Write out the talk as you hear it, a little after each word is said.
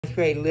fourth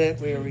grade lit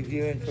we are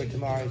reviewing for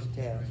tomorrow's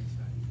test.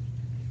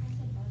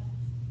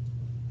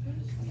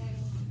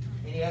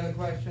 Any other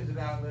questions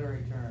about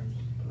literary terms?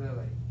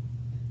 Lily?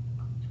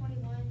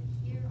 21,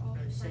 here all the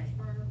parts of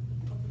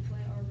the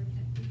play are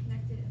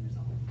reconnected and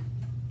resolved.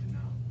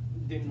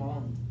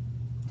 Demon.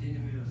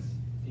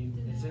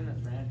 It's in the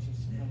French.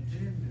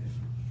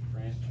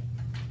 French.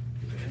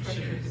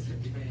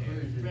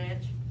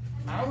 Branch.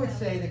 I would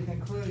say the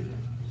conclusion.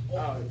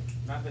 Oh,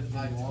 not the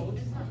demon.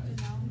 It's not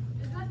denouement.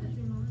 It's not the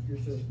denouement.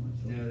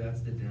 No,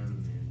 that's the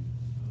down man.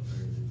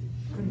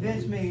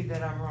 Convince me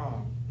that I'm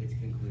wrong. It's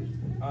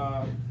conclusion.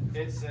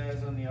 It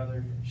says on the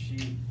other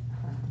sheet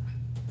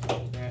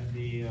that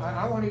the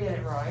I want to get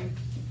it right.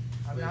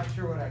 I'm not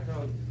sure what I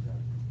told you.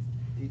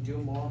 the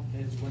denouement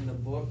is when the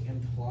book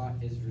and plot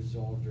is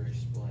resolved or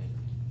explained.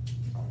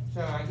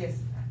 So I guess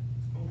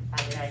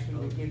I would actually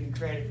would give you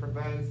credit for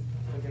both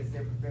because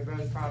they're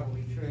both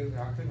probably true,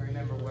 but I couldn't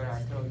remember what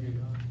I told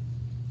you.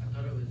 I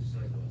thought it was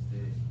like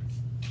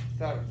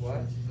Thought it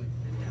was. the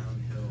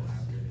downhill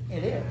after.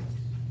 It is.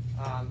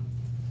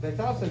 But it's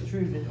also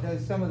true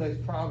that some of those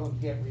problems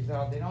get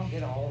resolved. They don't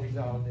get all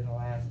resolved in the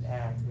last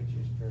act, which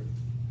is true.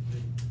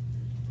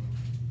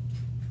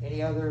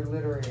 Any other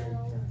literary term?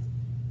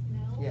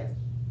 No. Yes.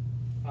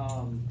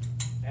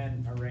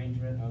 An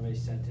arrangement of a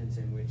sentence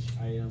in which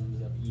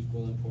items of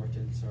equal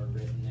importance are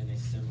written in a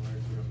similar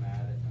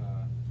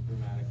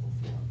grammatical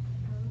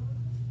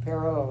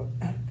form.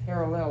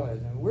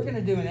 Parallelism. We're going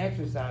to do an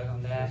exercise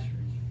on that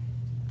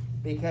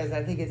because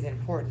I think it's an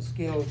important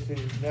skill to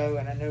know,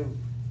 and I know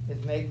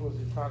Ms. Maples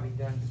has probably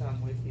done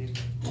some with you,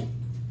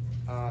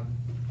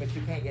 but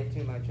you can't get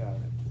too much of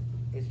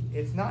it.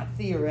 It's not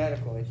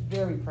theoretical, it's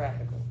very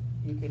practical.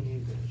 You can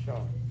use it,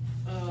 Sean.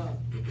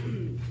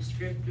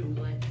 Descriptive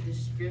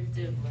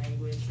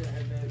language that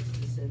evokes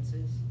the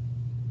senses.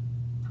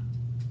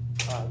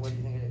 What do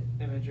you think it is?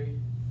 Imagery.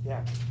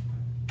 Yeah.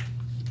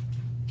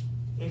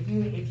 If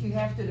you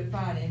have to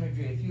define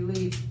imagery, if you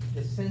leave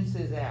the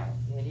senses out,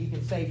 and you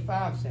can say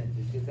 5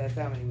 senses, because that's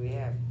how many we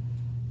have,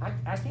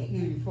 I can't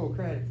give you full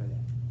credit for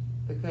that,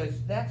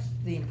 because that's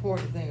the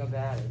important thing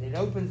about it. It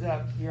opens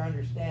up your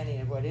understanding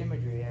of what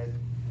imagery is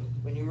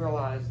when you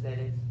realize that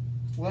it's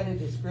what a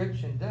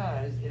description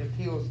does. It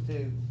appeals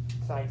to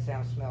sight,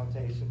 sound, smell,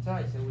 taste, and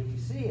touch. So when you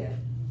see it,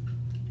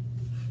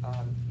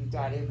 you've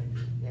got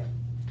imagery. Yeah.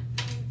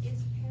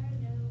 Is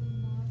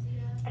paranoia?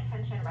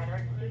 Attention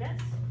rhetoric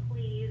students,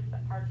 please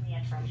pardon the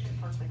interruption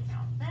for quick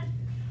announcement.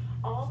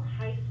 All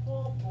high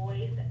school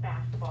boys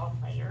basketball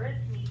players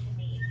need to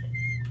meet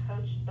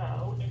Coach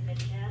Bo in the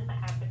gym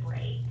at the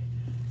break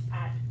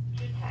at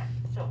 2:10.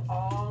 So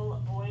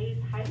all boys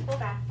high school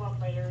basketball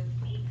players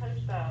meet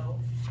Coach Bo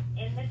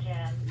in the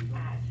gym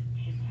at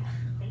 2:10.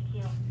 Thank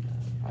you.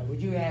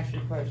 Would you ask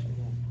your question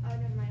again? Oh,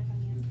 never mind if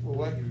I'm in. Well,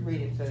 what,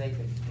 read it so they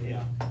can.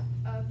 Yeah.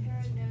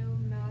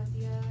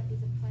 Paranomasia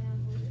is a play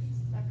on words,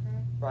 is that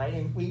correct? Right,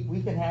 and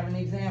we can have an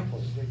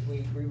example, because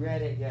we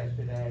read it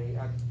yesterday.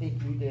 I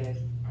think you did.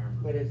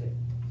 What is it?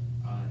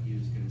 He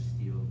was gonna steal.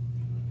 He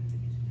was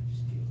gonna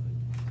steal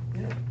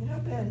it. You know,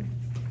 Ben,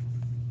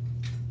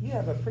 you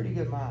have a pretty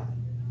good mind.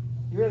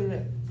 You really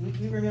do.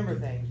 You remember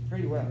things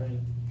pretty well.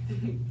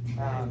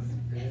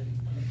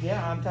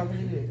 Yeah, I'm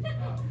talking to you.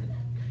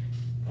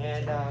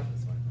 And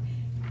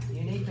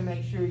you need to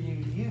make sure you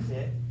use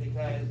it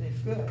because it's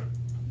good.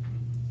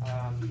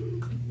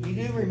 You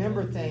do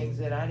remember things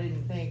that I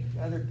didn't think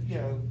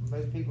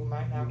most people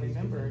might not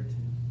remember.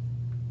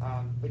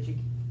 But you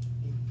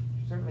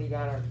certainly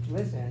got to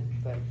listen,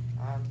 but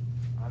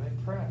I'm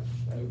impressed.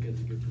 So. Good.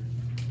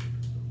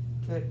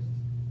 Good.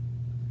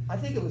 I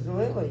think it was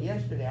Lily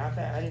yesterday.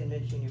 I didn't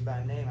mention you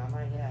by name. I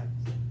might have.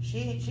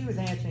 She was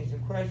answering some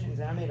questions,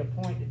 and I made a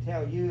point to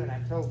tell you, and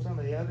I told some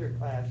of the other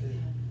classes,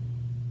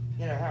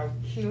 how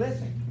she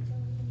listened.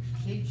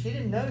 She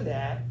didn't know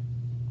that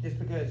just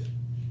because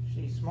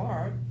she's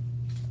smart.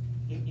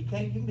 You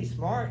can be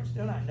smart and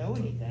still not know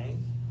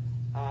anything,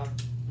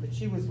 but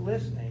she was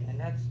listening, and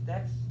that's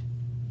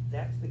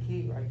the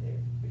key right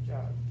there. Good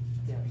job.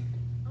 Yeah.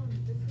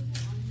 This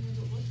isn't on here,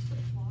 but what's the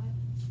plot?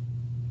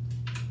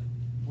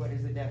 What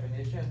is the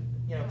definition?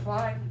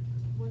 Plot.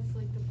 What's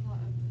like the plot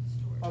of the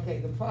story? Okay,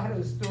 the plot of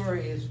the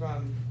story is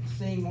from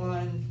scene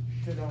 1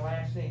 to the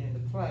last scene in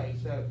the play.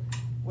 So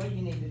what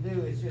you need to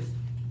do is just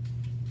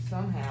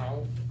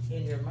somehow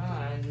in your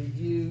mind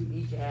review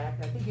each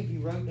act. I think if you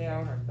wrote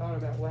down or thought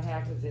about what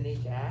happens in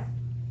each act,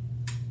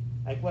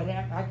 like what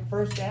happened, like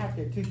first act,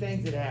 there are 2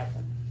 things that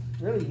happen.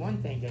 Really, one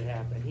thing that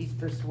happened. He's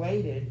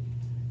persuaded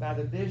by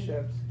the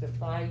bishops to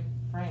fight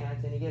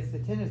France, and he gets the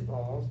tennis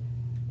balls,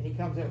 and he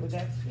comes up with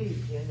that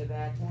speech in the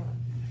Act 1.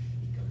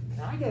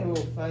 Now I get a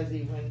little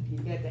fuzzy when you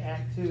get to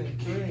Act 2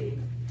 and 3.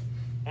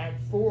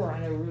 Act 4 I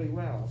know really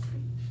well,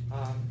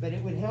 but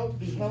it would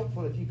be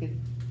helpful if you could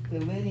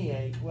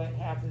delineate what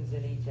happens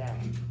in each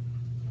act.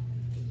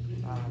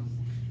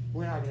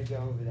 We're not going to go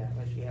over that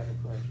unless you have a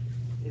question.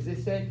 Is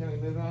this it? Can we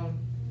move on?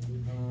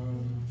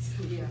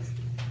 Yeah.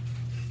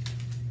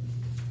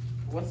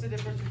 What's the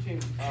difference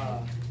between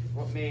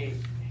what made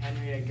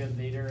Henry a good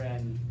leader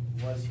and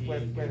was he?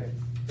 Wait a minute.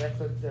 That's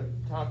what the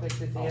topic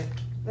that's in.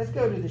 Let's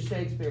go to the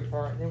Shakespeare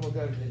part, and then we'll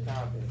go to the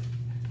topic.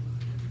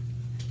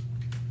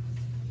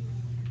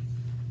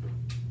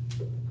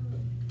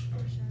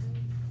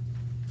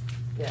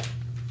 Yeah,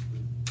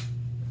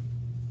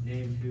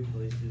 Name two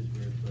places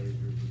where plays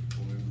were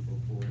performed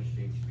before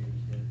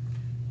Shakespeare's death.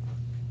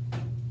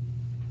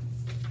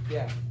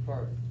 yeah,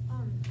 part.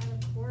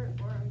 At a court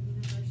or a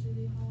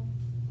university hall.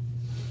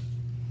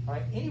 All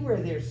right,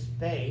 anywhere there's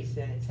space,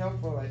 and it's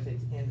helpful if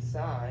it's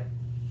inside,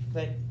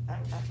 but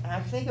I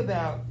think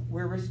about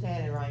where we're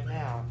standing right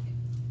now.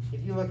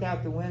 If you look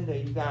out the window,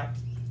 you've got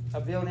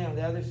a building on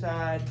the other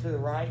side, to the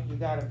right, you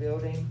got a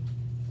building,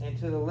 and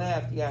to the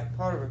left, you got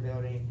part of a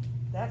building.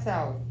 That's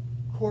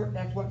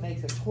that's what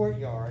makes a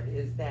courtyard,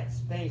 is that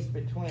space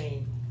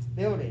between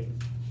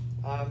buildings.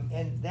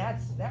 And that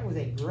was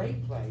a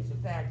great place.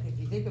 In fact, if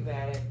you think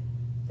about it,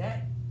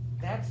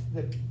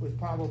 was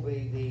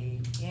probably the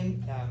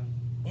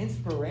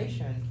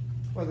inspiration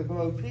for the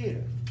Globe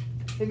Theater.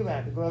 Think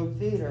about it, the Globe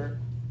Theater,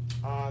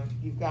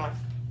 you've got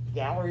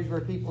galleries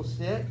where people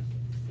sit,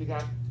 you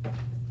got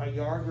a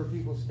yard where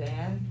people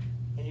stand,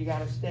 and you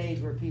got a stage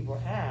where people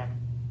act.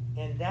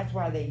 And that's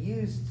why they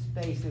used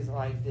spaces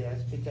like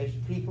this, because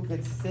people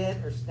could sit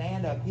or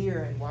stand up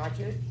here and watch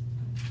it,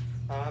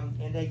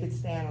 and they could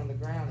stand on the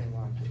ground and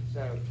watch it.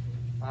 So,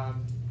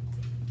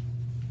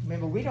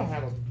 remember, we don't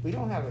have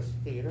a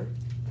theater.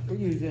 We're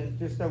using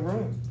just a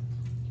room.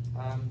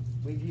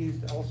 We've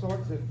used all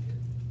sorts of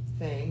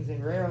things,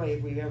 and rarely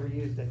have we ever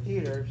used a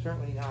theater.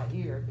 Certainly not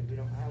here, because we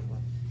don't have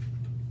one.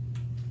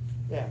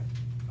 Yeah.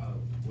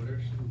 What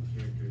are some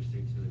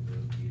characteristics of the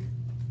Globe Theater?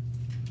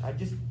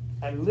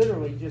 I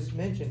literally just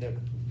mentioned it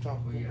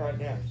yeah. right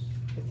now.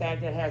 The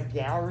fact that it has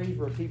galleries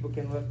where people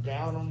can look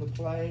down on the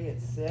play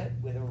and sit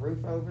with a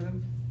roof over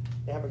them.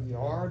 They have a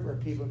yard where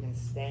people can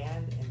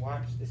stand and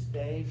watch the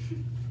stage.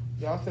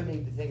 You also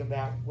need to think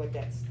about what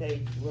that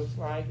stage looks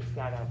like. It's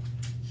got a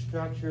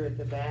structure at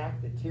the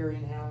back, the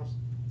Tyrion House.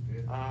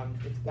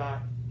 It's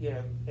got,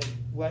 and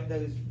what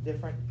those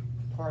different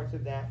parts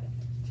of that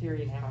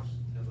Tyrion House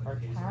or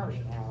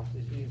Towering House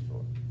is used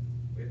for.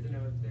 We have to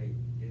know if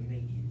didn't they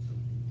eat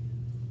something?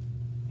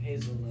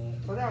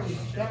 Hazelnut. Well,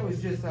 that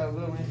was just a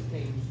little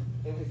interesting.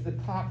 It was the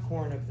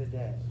popcorn of the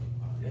day.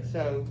 And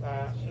so,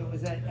 it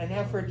was an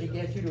effort to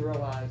get you to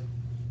realize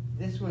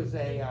this was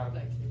a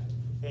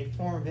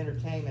form of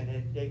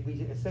entertainment that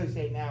we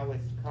associate now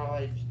with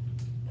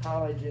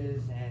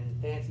colleges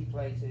and fancy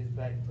places,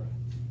 but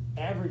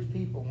average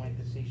people went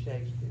to see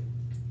Shakespeare.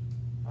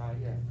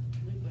 Yeah.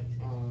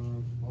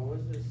 What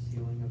was the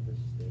ceiling of the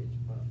stage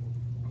platform?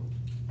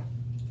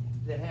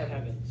 The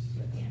heavens.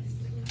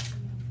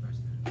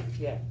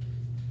 Yeah.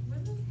 When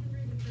was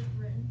Henry V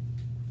written?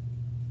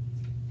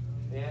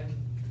 Then,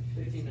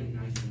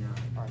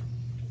 1599. all right.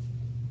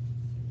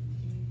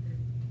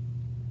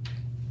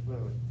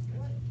 Lily.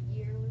 What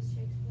year was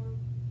Shakespeare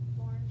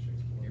born?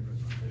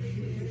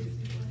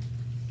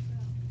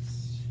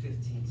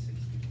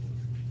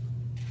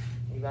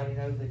 1564. Anybody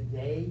know the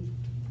day?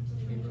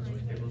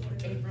 April 20.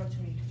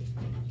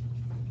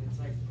 It's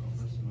like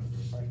almost my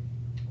birthday.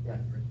 Yeah.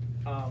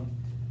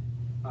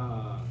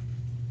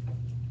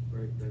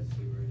 Let's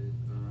see where it is.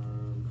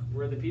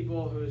 Were the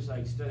people who's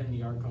like stood in the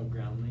yard called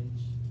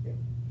groundlings? Yeah.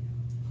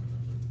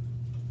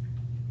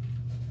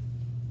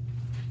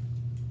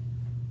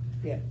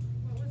 Yeah.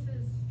 What was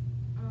his,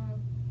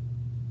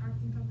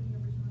 acting company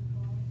originally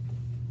called?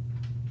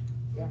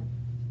 Yeah.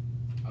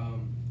 I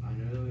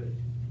know that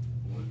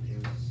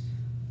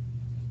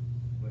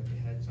it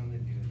had something to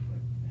do with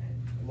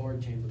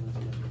Lord Chamberlain.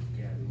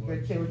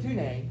 But there were two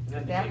names,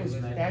 but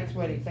that's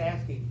what he's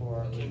asking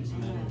for.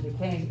 Kingsman. The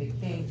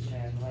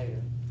Kingsman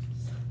later.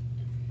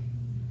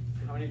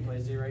 How many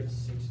plays did he write?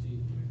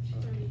 60?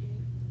 38.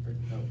 Or,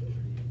 no, 38.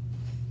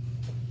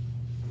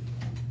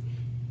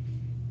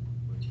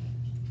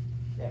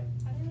 Yeah,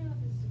 I don't know if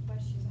this is a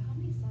question, but how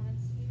many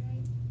sonnets did he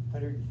write?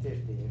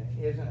 150, and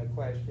it isn't a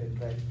question,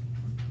 but,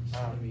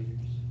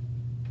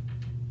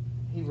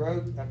 he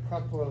wrote a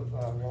couple of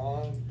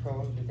long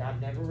poems which I've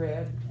never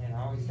read, and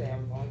I always say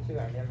I'm going to,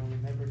 I never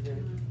remember to.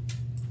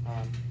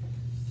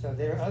 So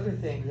there are other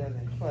things other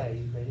than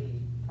plays, but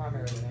he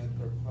primarily known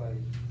for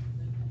plays.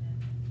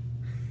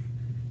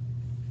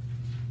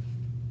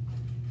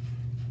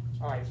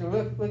 All right, so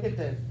look at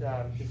the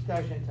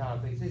discussion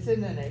topics. This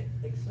isn't an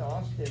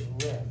exhaustive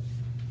list.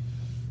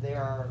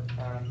 There are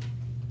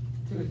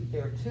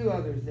two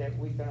others that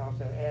we can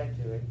also add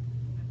to it.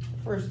 The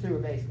first two are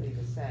basically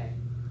the same.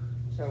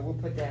 So we'll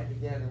put that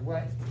together.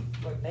 What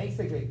makes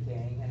a good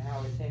king, and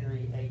how is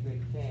Henry a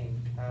good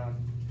king?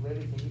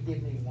 Libby, can you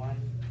give me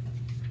one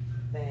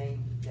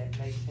thing that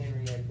makes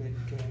Henry a good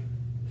king?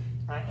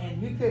 And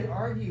you could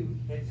argue,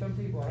 and some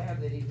people have,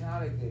 that he's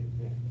not a good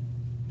king.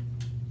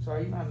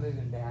 Sorry, you mind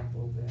moving back a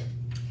little bit?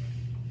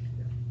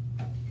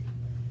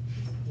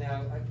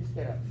 Now, just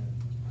get up.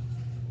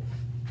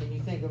 Can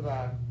you think of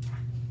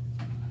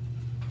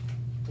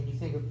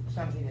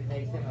something that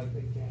makes him a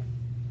good king?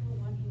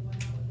 When he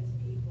went out with his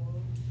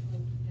people, who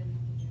didn't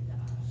have to do that.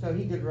 So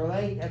he could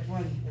relate, that's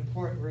one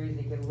important reason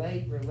he could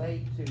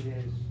relate to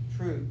his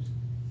troops,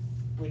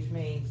 which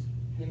means,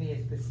 give me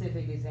a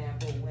specific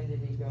example, when did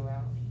he go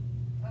out?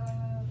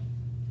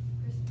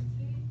 Christmas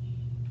speech?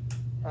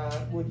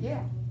 Well,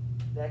 yeah,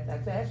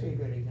 that's actually a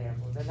good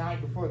example. The night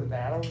before the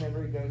battle,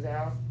 remember, he goes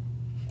out,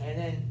 and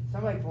then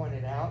somebody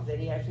pointed out that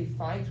he actually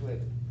fights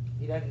with it.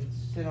 He doesn't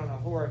sit on a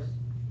horse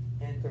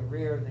at the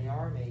rear of the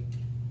army.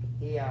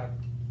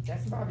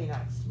 That's probably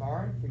not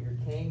smart for your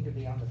king to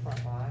be on the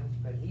front lines,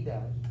 but he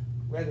does.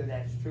 Whether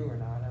that's true or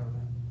not, I don't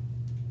know.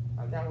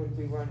 That would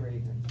be one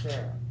reason.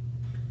 Sarah?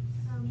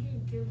 He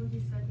did what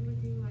he said he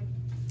would do, like,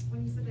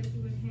 when he said that he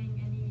would hang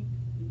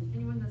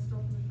anyone that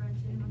stole from the French,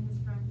 anyone his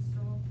friends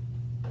stole,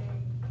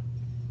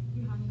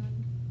 he hung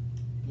them.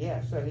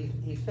 Yeah, so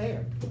he's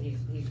fair. He's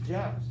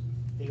just.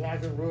 He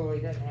has a rule,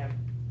 he doesn't have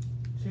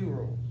two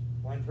rules.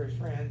 One for his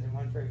friends and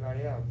one for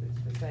everybody else.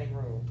 It's the same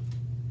rule.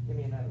 Give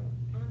me another one.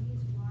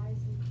 He's wise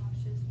and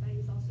cautious, but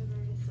he's also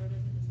very assertive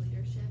in his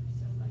leadership.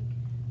 So, like,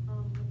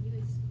 when he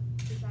was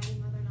deciding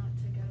whether or not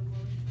to go to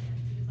war with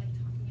France, he was like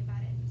talking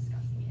about it and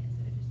discussing it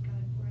instead of just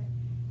going for it.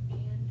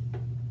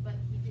 But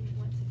he didn't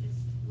want to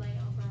just lay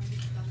over on his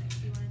stomach.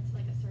 He wanted to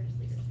like assert his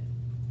leadership.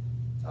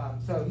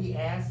 So he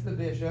asked the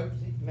bishops,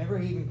 remember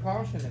he even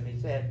cautioned them, he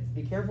said,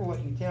 be careful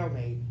what you tell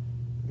me,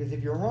 because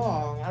if you're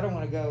wrong, I don't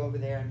want to go over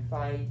there and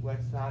fight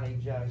what's not a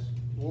just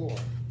war.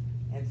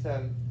 And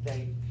so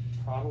they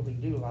probably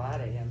do lie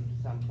to him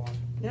at some point.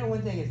 You know,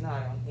 one thing is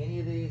not on any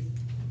of these,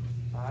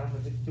 I don't know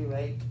if it's too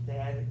late to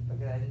add it,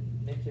 because I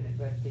didn't mention it,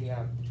 but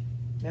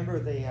remember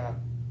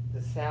the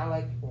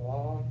Salic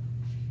law?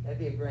 That'd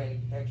be a great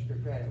extra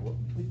credit.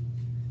 Can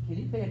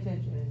you pay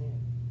attention in here?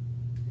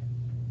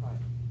 All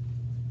right,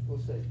 we'll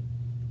see.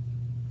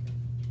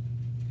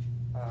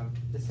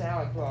 The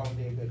Salic law would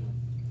be a good one.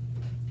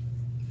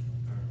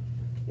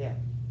 Yeah.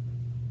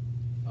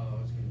 Oh,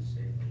 I was gonna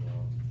say the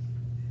law,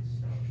 the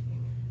South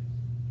law.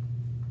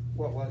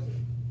 What was it?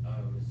 It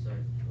was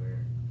like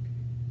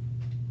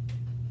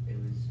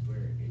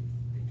where,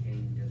 the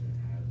king doesn't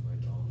have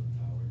like all the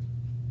power,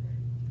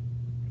 right?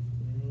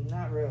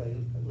 Not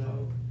really.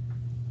 Lou.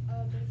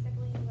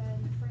 Basically, when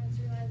France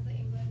realized that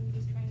England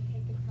was trying to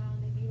take the crown,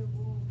 they made a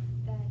rule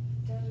that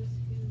those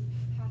who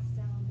pass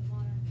down the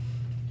monarch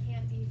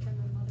can't be from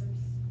the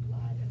mother's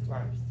blood or the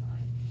Right. mother's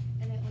side.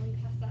 And they only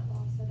passed that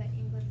law so that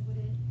England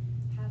wouldn't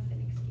have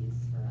an excuse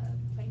for a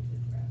claim to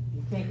the throne.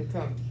 You can't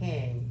become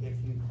king if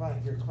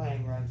your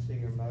claim runs through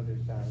your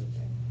mother's side of the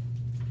family.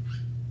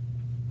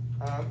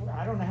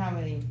 I don't know how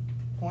many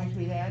points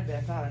we had, but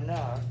that's not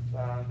enough.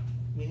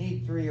 You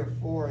need 3 or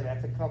 4,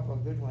 that's a couple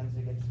of good ones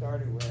to get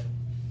started with.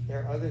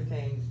 There are other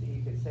things that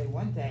you could say.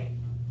 One thing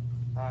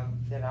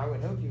that I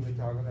would hope you would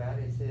talk about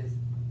is his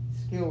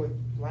skill with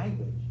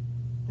language.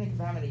 Think of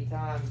how many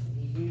times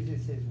he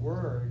uses his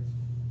words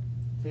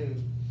to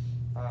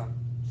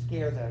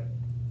scare the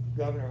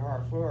governor of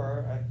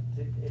Harfleur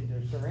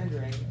into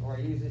surrendering, or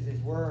uses his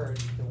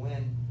words to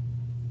win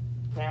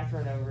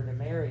Catherine over to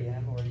marry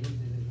him, or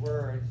uses his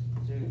words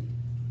to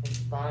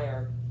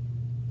inspire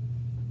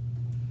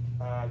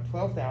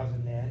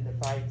 12,000 men to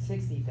fight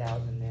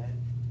 60,000 men.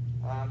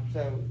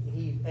 So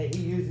he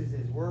uses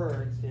his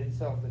words to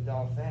insult the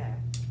Dauphin.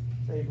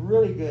 So he's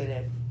really good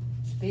at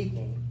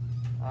speaking,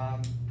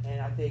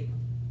 and I think,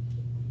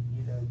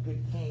 you know,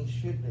 good kings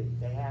should be.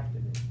 They have to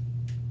be.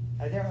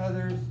 There are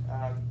others.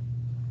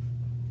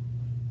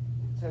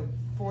 So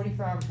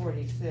 45 and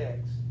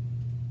 46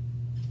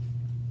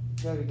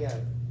 go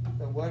together.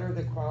 So what are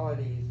the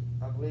qualities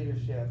of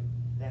leadership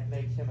that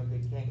makes him a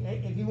good king?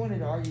 If you wanted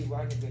to argue he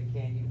wasn't a good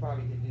king, you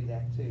probably could do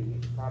that too. You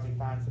could probably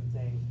find some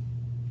things.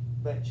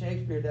 But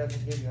Shakespeare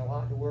doesn't give you a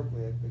lot to work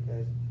with,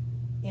 because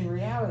in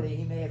reality,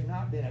 he may have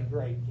not been a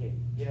great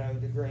king, you know,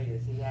 the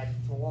greatest. He had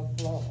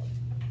flaws.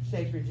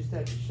 Shakespeare just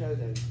doesn't show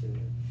those to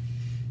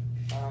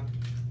us. All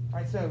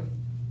right, so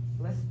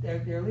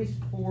there are at least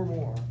 4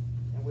 more,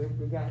 and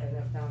we've got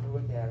enough time to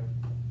look at them.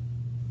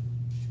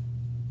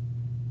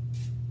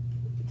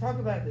 Talk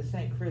about the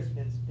St.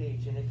 Crispin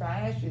speech, and if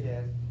I ask you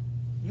this,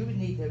 you would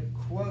need to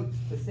quote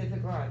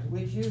specific lines,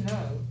 which you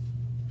know,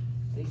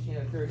 at least you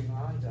know 30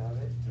 lines of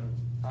it.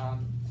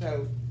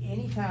 So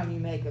anytime you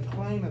make a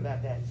claim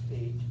about that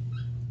speech,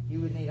 you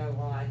would need a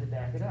line to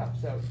back it up.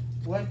 So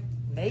what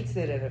makes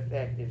it an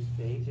effective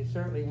speech is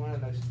certainly one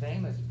of the most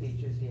famous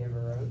speeches he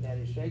ever wrote, that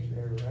is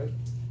Shakespeare ever wrote.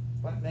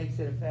 What makes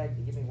it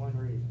effective? Give me one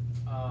reason.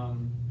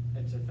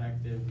 It's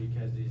effective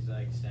because he's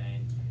like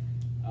saying,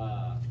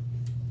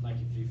 like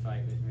if you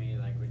fight with me,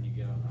 like when you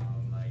go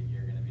home, like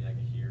you're gonna be like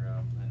a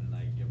hero, and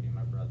like you'll be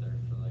my brother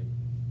for like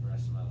the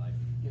rest of my life.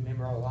 You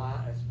remember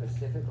a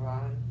specific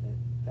line that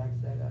backs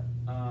that up?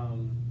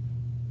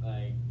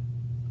 Like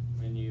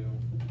when you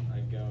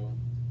like go,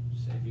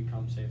 if you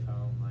come safe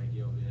home, like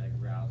you'll be like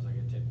roused like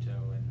a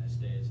tiptoe, and this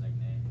day is like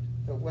named.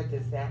 So what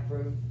does that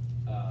prove?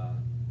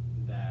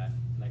 That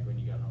like when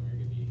you go home, you're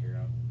gonna be a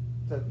hero.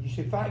 So you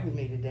should fight with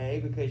me today,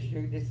 because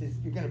you're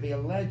going to be a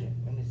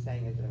legend when this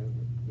thing is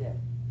over. Yeah.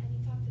 And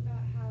he talked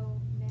about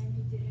how men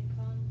who didn't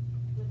come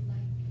would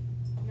like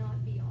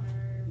not be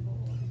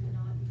honorable and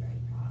not be very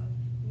proud.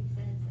 And he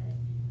says that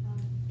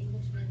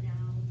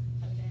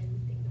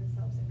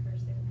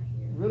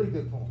really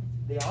good point.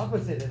 The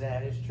opposite of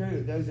that is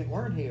true. Those that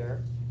weren't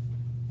here,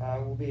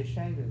 will be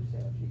ashamed of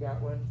themselves. You got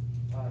one?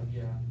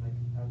 Yeah, like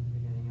at the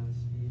beginning of the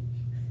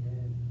speech,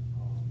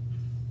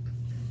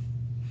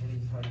 and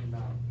he's talking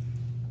about,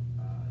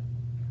 I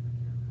can't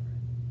remember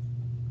it,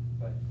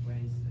 but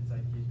when it's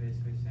like he's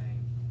basically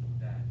saying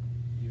that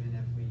even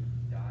if we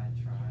die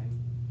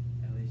trying,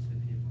 at least the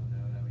people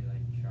know that we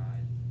like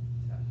tried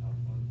to help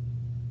them,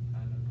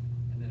 kind of,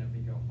 and then if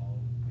we go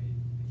home, we can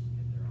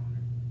get their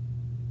honor.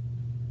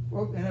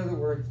 Well, in other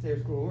words,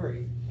 there's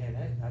glory in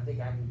it. I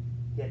think I can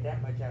get that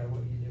much out of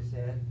what you just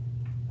said.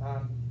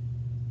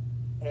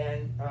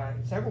 And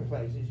in several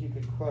places you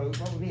could quote,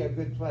 what would be a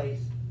good place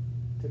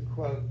to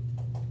quote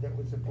that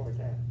would support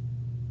that?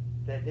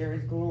 That there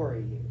is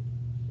glory here.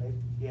 Like,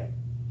 yeah.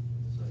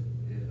 So,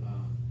 the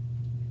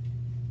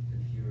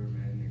fewer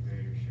men, the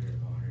greater share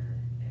of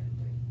honor, and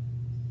like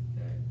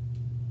that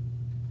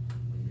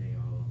when they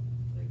all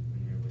like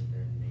when they're with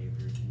their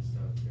neighbors and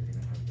stuff, they're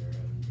gonna have their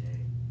own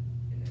day,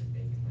 and then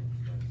they can like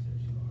flex their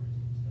scars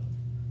and stuff.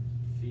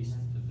 Feast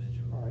the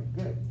vigil. All right,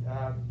 good.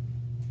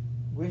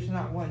 Wish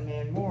not one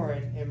man more,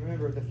 and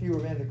remember, the fewer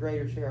men, the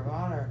greater share of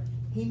honor.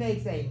 He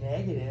makes a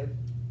negative,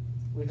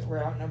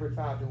 we're outnumbered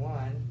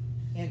 5-1,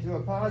 into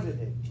a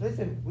positive.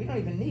 Listen, we don't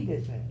even need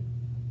this many.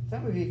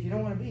 Some of you, if you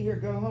don't want to be here,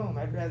 go home.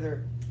 I'd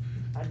rather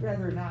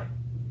not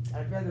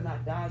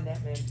die in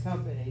that man's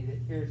company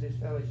that fears his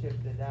fellowship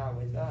than die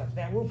with us.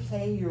 That will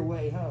pay your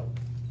way home.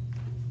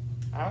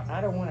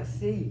 I don't want to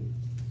see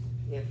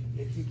you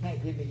if you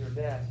can't give me your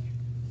best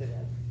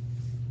today.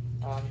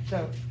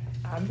 So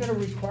I'm going to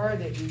require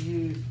that you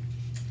use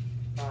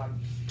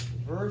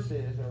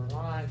verses or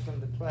lines from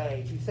the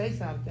play. If you say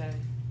something,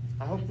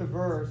 I hope the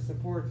verse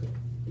supports it.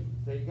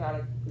 So you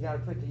gotta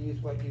put to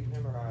use what you've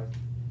memorized.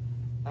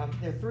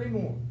 There are 3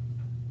 more.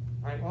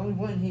 All right, only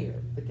 1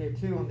 here, but there are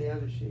 2 on the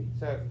other sheet.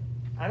 So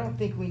I don't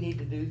think we need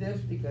to do this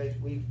because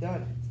we've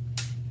done it.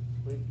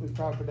 We've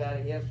talked about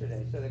it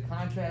yesterday. So the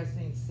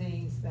contrasting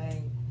scenes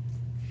thing,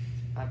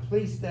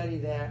 please study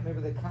that. Remember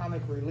the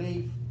comic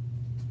relief,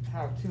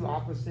 how 2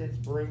 opposites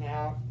bring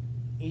out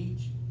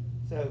each.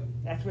 So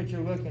that's what you're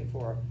looking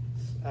for.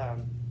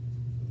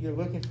 You're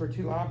looking for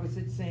 2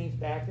 opposite scenes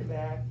back to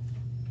back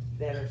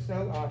that are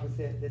so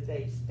opposite that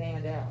they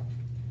stand out.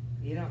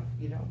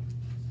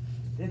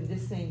 Didn't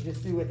this scene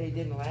just do what they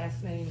did in the last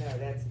scene? No,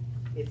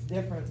 it's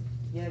different,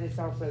 yet it's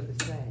also the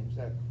same.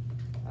 So,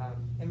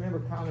 and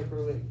remember comic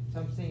relief.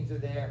 Some scenes are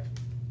there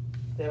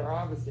that are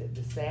opposite.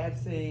 The sad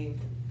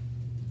scene,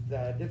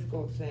 the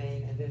difficult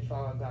scene, and then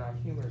followed by a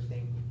humorous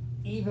scene.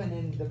 Even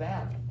in the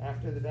battle,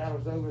 after the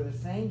battle's over, the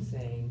same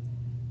scene,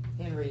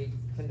 Henry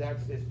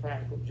conducts this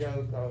practical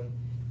joke on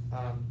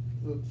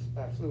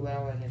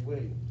Fluellen and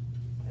William,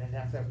 and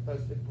that's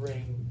supposed to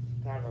bring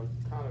kind of a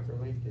comic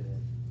relief to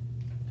this.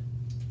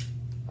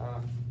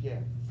 Yeah.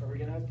 Are we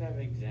gonna have to have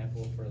an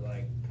example for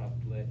like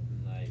couplet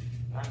and like?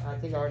 I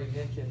think I already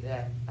mentioned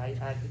that. I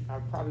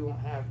probably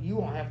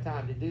won't have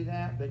time to do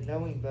that, but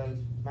knowing both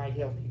might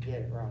help you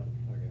get it right.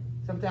 Okay.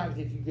 Sometimes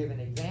if you give an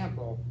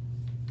example,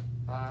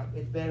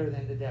 it's better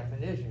than the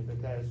definition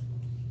because,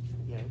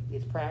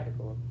 it's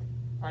practical.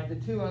 All right, the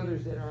 2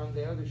 others that are on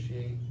the other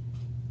sheet,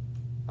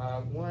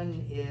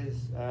 one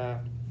is,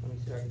 let me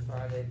see if I can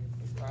find it.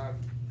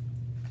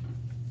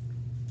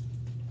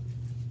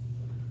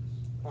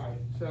 All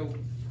right, so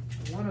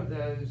one of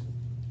those,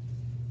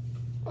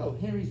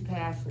 Henry's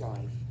past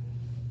life.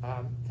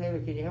 Taylor,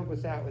 can you help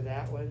us out with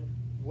that one?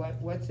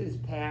 What's his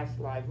past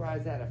life? Why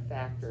is that a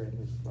factor in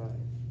this play?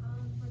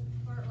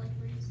 Where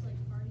he used to like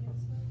party and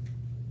stuff.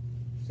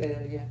 Say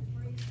that again?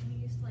 Where he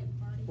used to like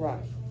party.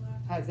 Right. And all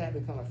that. How does that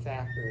become a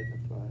factor in the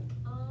play?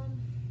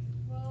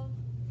 Well,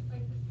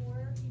 like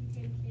before he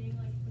became king,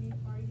 like when he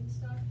partied and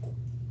stuff,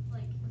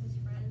 like with his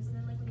friends, and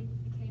then like when he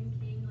became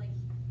king, like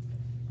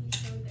he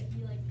showed that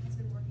he like has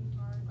been working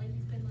hard, like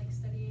he's been like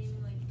studying,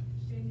 like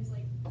doing his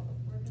like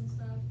work and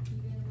stuff,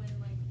 even when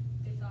like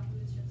they thought he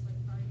was just like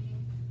partying.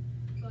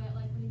 But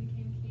like when he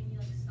became king, he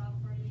like stopped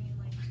partying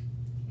and like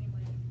became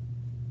like.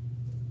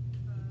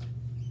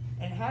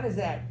 And how does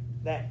that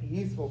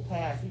youthful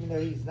past, even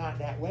though he's not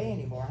that way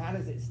anymore, how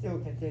does it still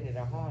continue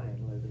to haunt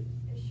him, Lizzie?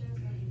 It shows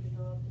how he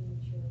developed and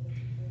matured over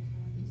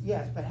time.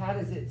 Yes, but how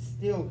does it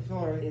still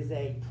sort of is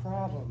a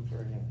problem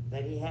for him,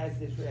 that he has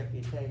this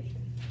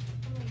reputation?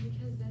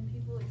 Because then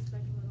people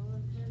expect little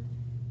of him,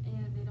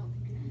 and they don't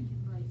think that he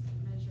can like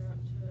measure up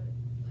to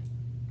like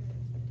good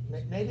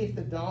expectations. Maybe if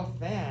the Dolph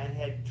fan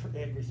had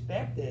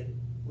respected,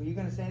 were you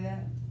gonna say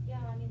that?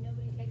 Yeah, I mean,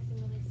 nobody takes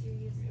him really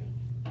seriously.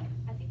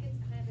 I think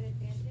it's kind of an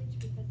advantage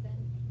because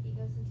then he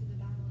goes into the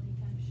battle and he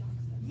kind of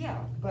shocks them.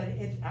 Yeah, but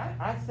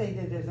I'd say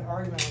that there's an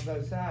argument on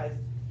both sides.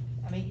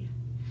 I mean,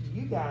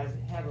 you guys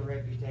have a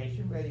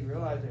reputation, whether you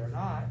realize it or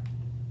not,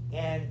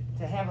 and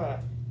to have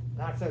a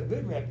not so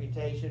good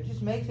reputation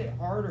just makes it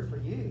harder for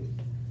you.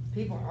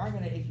 People aren't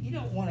gonna, if you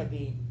don't wanna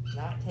be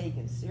not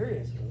taken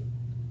seriously,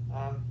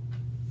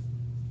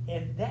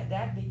 and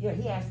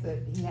he has to,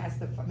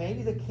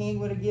 maybe the king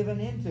would have given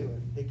in to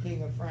it, the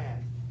king of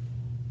France.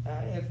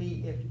 If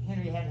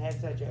Henry hadn't had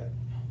such a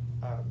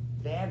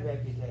bad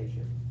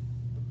reputation.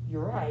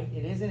 You're right,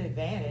 it is an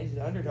advantage,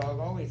 the underdog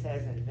always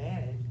has an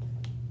advantage,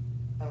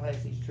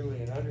 unless he's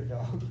truly an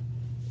underdog.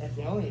 That's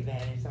the only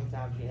advantage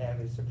sometimes you have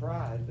is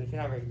surprise, but if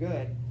you're not very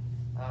good,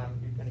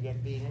 you're gonna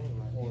get beat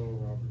anyway.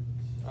 Oral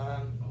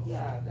Roberts.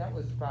 Yeah, that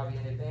was probably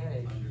an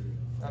advantage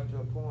up to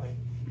a point.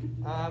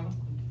 All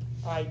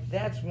right,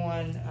 that's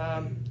one.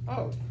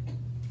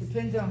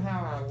 Depends on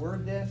how I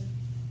word this.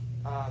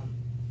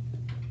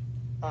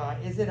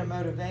 Is it a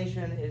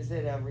motivation? Is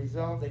it a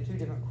result? They're two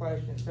different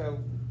questions. So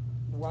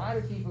why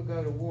do people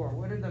go to war?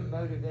 What are the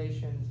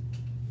motivations?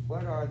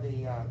 What are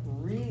the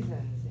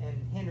reasons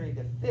in Henry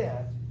V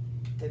that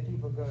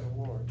people go to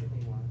war? Give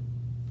me one.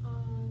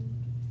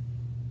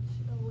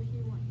 So he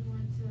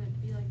wanted to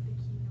be like the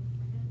king of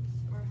France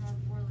or have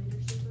more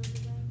leadership over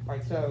them. All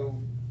right, so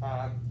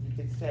you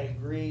could say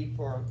greed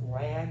for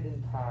land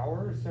and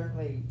power is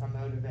certainly a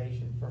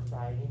motivation for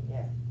fighting,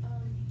 yeah.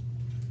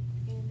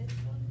 In this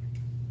book,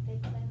 they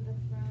claim the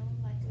throne,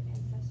 like with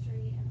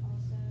ancestry, and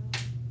also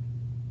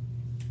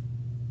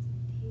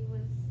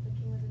the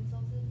king was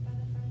insulted by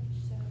the French,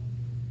 so.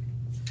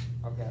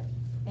 Okay,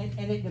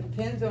 and it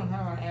depends on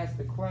how I ask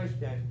the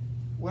question.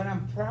 What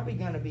I'm probably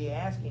gonna be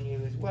asking you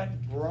is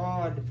what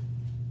broad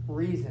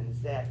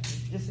reasons that,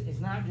 it's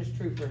not just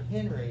true for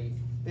Henry,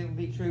 it would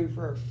be true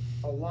for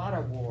a lot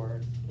of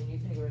wars. Can you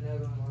think of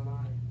another one more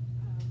line?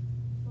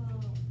 Well,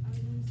 I was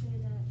gonna say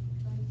that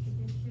like the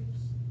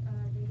bishops,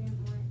 they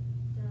didn't want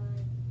the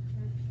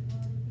church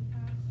law to be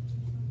passed or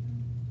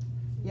something.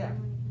 So Yeah. they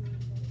wanted Henry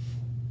to say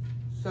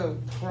that. So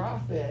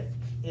profit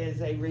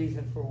is a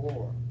reason for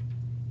war.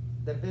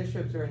 The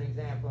bishops are an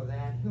example of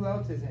that. Who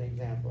else is an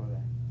example of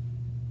that?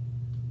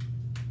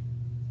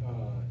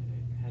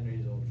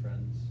 Henry's old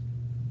friends.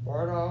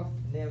 Bardolph,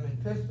 Nym,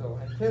 and Pistol.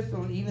 And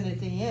Pistol, even at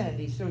the end,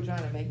 he's still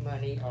trying to make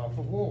money off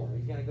of war.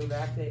 He's gonna go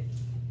back to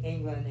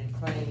England and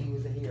claim he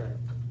was a hero.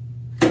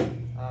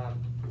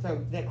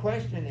 So the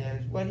question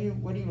is, what do you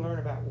learn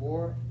about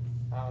war?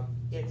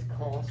 It's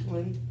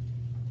costly.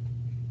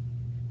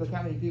 Look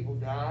how many people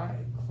die.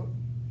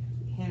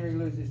 Henry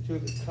loses 2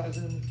 of his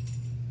cousins.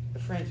 The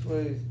French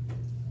lose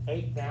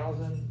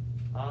 8,000,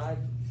 odd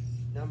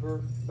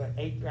number, but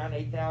around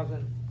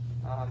 8,000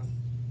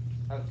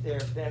 of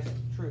their best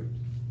troops.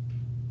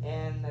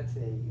 And let's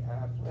see,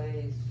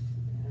 plays,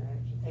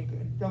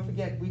 interaction. Don't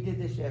forget, we did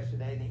this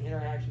yesterday, the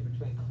interaction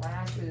between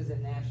classes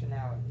and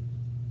nationalities.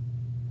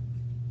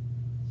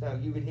 So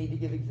you would need to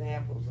give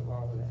examples of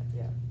all of that,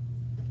 yeah.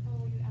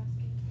 Oh, were you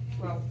asking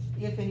for that? Well,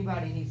 if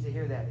anybody needs to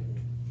hear that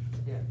again,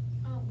 yeah.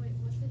 Oh, wait,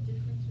 what's the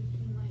difference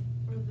between like,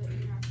 or the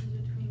interactions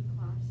between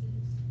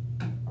classes?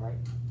 All right,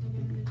 Like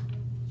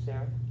individuals?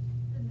 Sarah?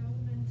 The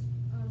noblemen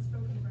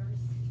spoke in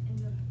verse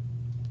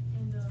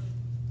and the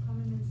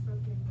common men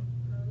spoke in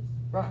prose.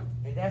 Right,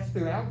 and that's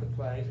throughout the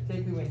play,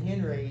 particularly when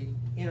Henry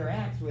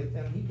interacts with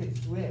them, he can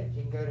switch.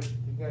 He can go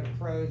to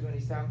prose when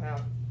he's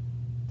somehow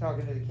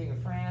talking to the King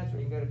of France, or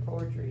you can go to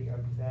poetry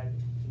of that.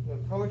 You can go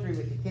to poetry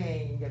with the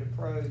king, you can go to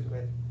prose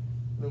with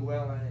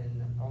Llewellyn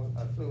and all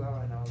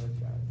those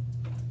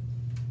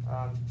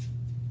guys.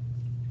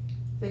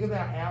 Think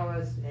about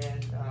Alice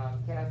and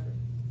Catherine.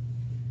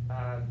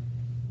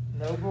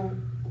 Noble,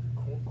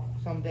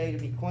 someday to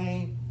be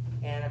queen,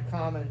 and a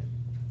common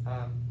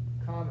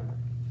commoner.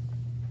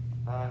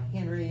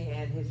 Henry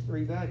and his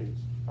 3 buddies,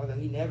 although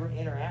he never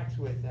interacts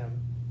with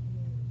them,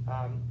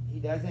 he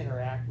does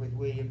interact with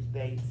Williams,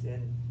 Bates,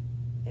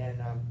 and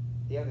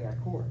the other guy,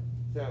 Court.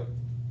 So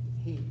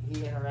he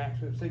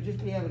interacts with them. So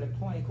just be able to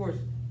point, of course,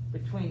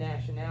 between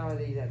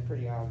nationalities, that's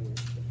pretty obvious,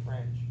 the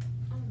French.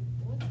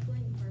 What's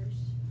blank verse?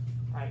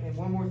 All right, and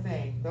one more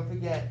thing, don't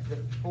forget the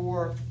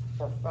 4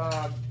 of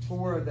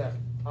the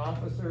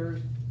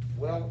officers,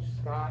 Welsh,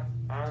 Scott,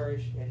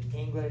 Irish, and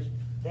English,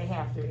 they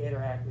have to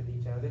interact with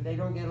each other. They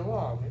don't get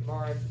along.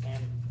 Morris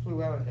and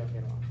Llewellyn don't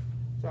get along.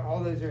 So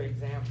all those are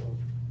examples.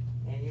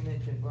 And you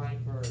mentioned blank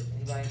verse.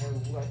 Anybody know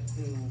who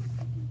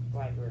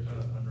blank verse is?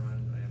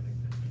 Underlined, I have an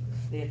example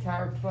of that. The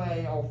entire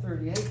play, all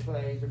 38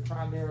 plays, are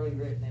primarily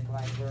written in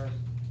blank verse.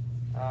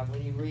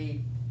 When you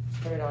read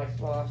Paradise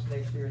Lost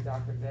next year,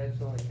 Dr.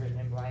 Bedsole, it's written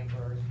in blank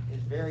verse.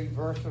 It's very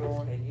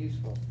versatile and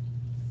useful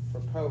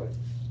for poets.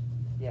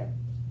 Yeah.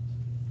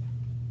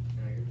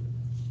 Can I go?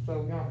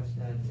 So we're almost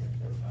done here.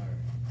 So.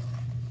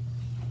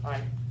 All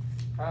right.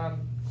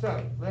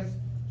 So let's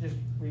just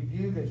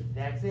review this.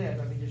 That's it.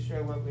 Let me just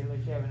show what we,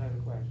 unless you have another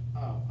question.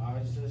 Oh, I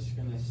was just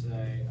gonna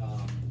say,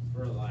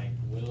 for like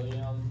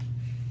William,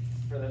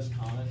 for those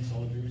common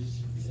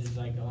soldiers, is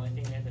like the only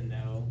thing you have to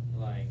know,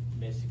 like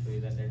basically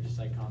that they're just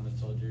like common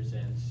soldiers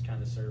and just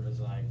kind of serve as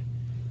like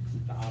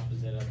the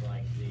opposite of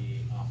like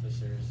the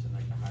officers and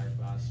like the higher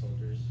class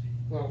soldiers.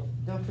 Well,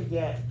 don't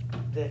forget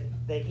that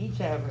they each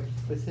have a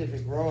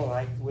specific role.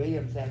 Like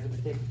Williams has a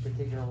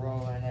particular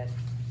role in it.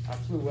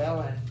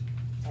 Llewellyn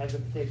has a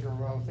particular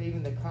role. So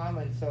even the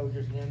common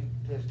soldiers, Nym,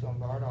 Pistol, and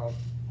Bardolph,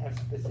 have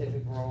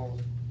specific roles.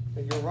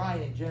 So you're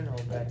right in general,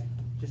 but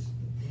just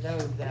know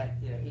that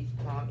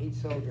each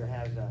soldier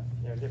has a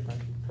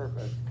different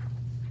purpose.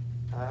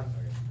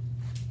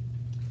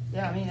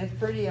 Yeah, I mean, it's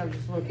pretty, I was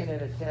just looking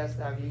at a test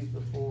I've used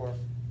before.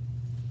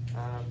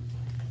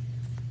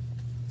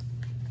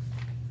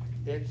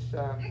 It's,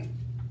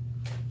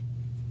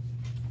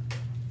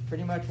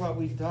 pretty much what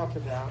we've talked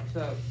about,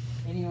 so,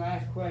 any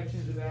last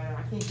questions about it?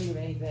 I can't think of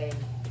anything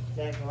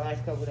that in the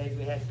last couple of days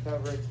we hadn't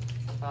covered.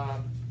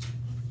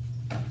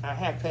 I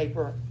have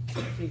paper,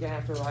 so you're gonna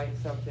have to write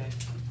something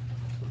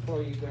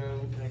before you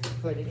go and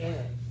put it in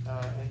it,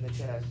 in the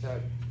test, so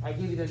I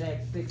give you the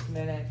next 6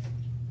 minutes.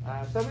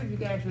 Some of you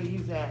can actually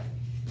use that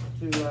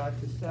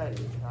to study.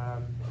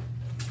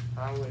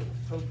 I would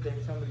hope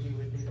that some of you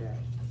would do that.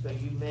 So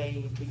you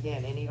may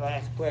begin. Any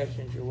last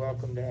questions, you're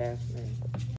welcome to ask me.